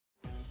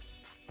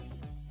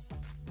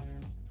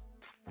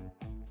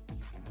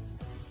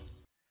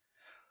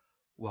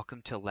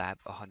Welcome to Lab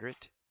 100.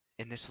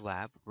 In this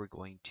lab, we're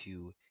going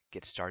to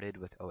get started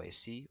with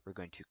OAC. We're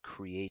going to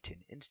create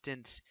an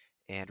instance,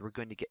 and we're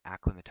going to get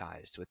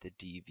acclimatized with the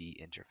DV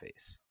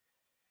interface.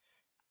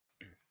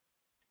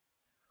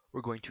 We're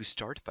going to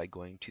start by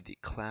going to the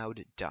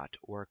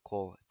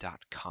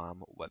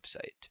cloud.oracle.com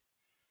website.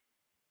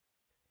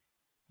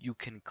 You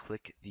can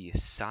click the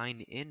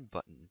Sign In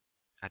button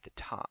at the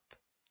top.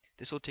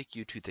 This will take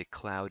you to the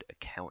Cloud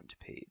Account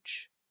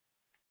page.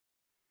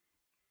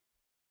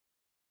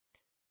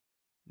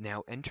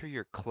 Now enter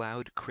your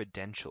cloud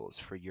credentials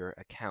for your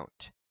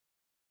account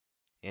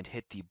and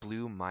hit the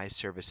blue My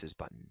Services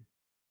button.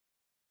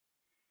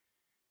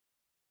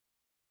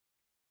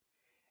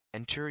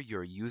 Enter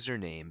your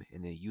username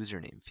in the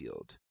username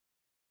field.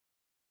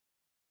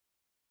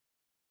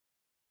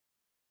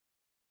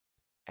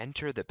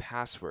 Enter the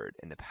password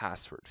in the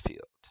password field.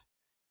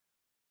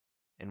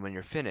 And when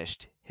you're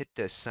finished, hit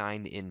the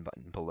Sign In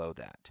button below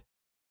that.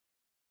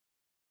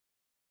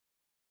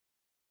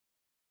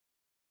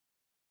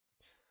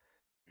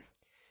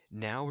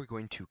 Now we're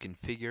going to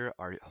configure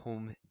our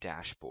home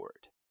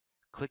dashboard.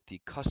 Click the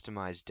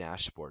Customize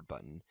Dashboard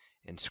button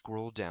and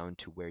scroll down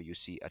to where you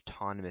see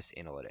Autonomous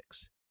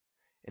Analytics.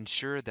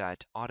 Ensure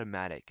that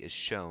Automatic is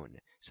shown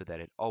so that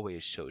it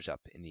always shows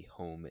up in the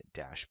home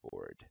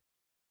dashboard.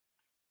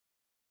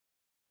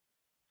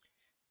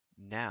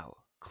 Now,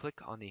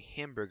 click on the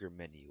hamburger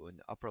menu in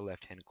the upper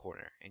left-hand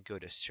corner and go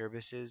to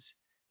Services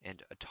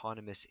and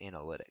Autonomous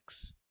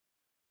Analytics.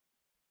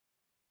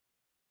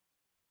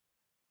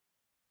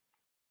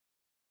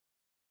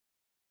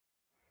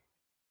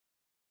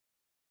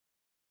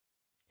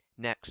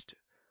 Next,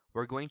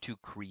 we're going to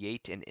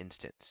create an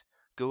instance.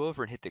 Go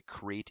over and hit the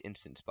Create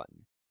Instance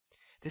button.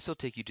 This will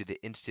take you to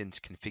the instance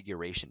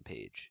configuration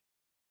page.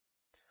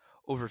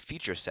 Over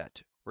Feature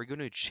Set, we're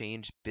going to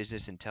change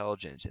Business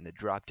Intelligence in the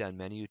drop-down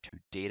menu to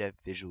Data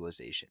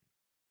Visualization.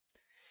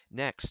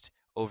 Next,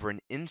 over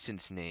an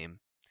instance name,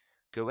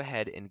 go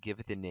ahead and give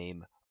it the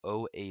name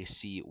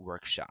OAC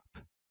Workshop.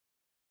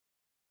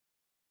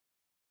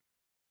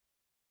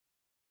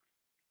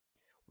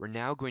 We're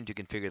now going to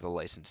configure the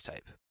license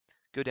type.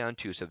 Go down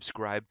to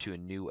Subscribe to a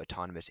new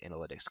Autonomous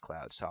Analytics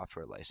Cloud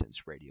Software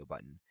License radio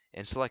button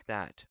and select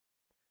that.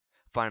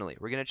 Finally,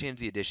 we're going to change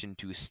the edition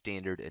to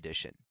Standard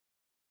Edition.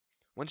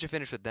 Once you're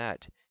finished with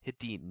that, hit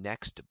the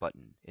Next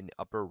button in the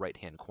upper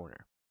right-hand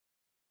corner.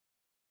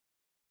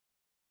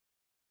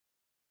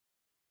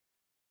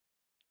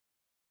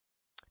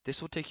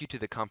 This will take you to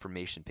the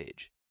confirmation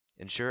page.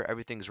 Ensure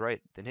everything's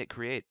right, then hit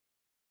Create.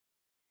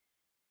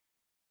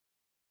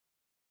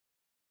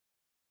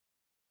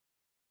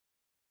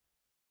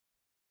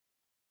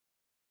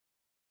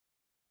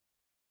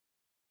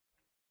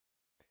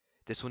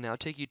 This will now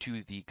take you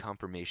to the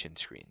confirmation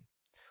screen.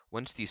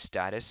 Once the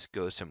status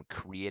goes from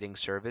creating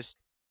service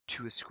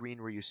to a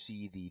screen where you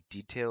see the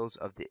details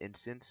of the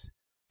instance,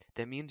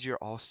 that means you're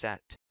all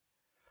set.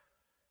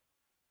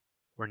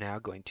 We're now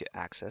going to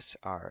access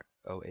our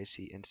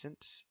OAC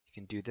instance. You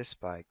can do this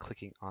by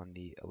clicking on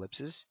the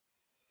ellipses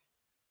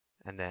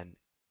and then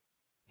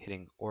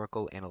hitting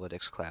Oracle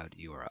Analytics Cloud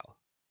URL.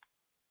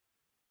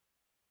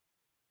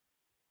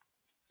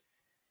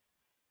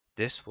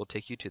 This will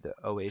take you to the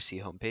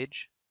OAC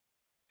homepage.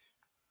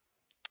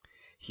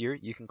 Here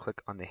you can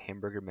click on the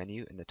hamburger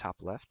menu in the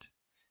top left.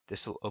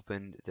 This will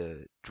open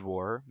the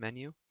drawer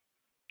menu.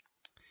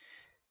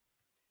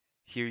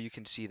 Here you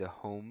can see the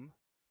home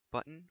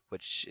button,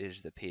 which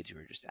is the page we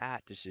were just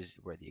at. This is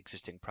where the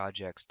existing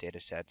projects,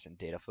 datasets, and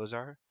data flows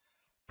are.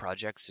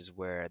 Projects is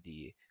where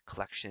the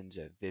collections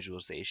of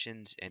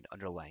visualizations and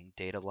underlying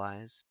data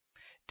lies.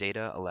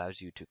 Data allows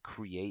you to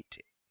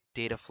create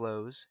data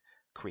flows,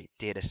 create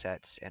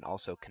datasets, and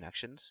also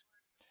connections.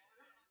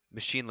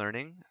 Machine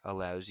learning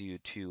allows you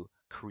to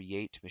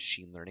create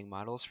machine learning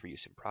models for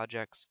use in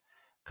projects.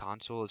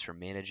 Console is for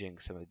managing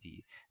some of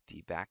the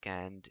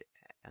back-end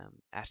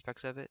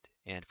aspects of it.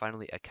 And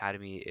finally,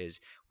 Academy is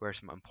where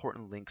some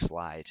important links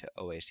lie to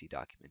OAC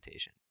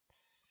documentation.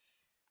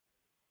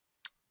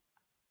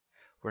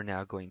 We're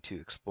now going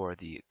to explore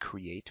the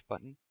Create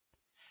button.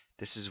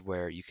 This is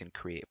where you can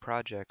create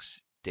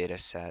projects, data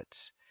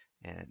sets,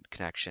 and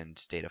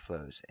connections, data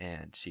flows,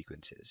 and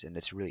sequences. And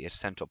it's really a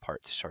central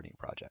part to starting a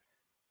project.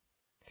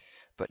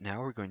 But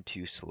now we're going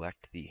to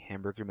select the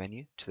hamburger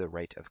menu to the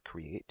right of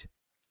Create.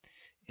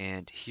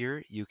 And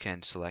here you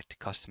can select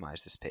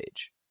Customize this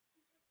page.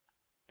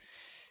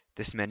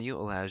 This menu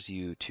allows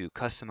you to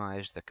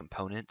customize the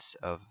components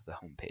of the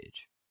home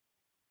page.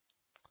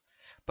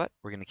 But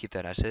we're going to keep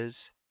that as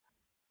is.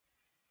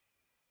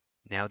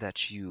 Now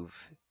that you've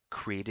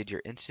created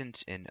your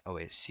instance in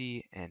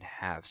OAC and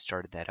have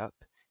started that up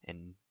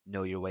and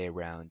know your way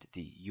around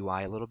the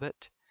UI a little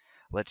bit,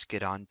 let's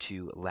get on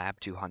to Lab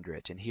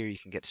 200, and here you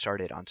can get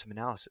started on some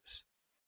analysis.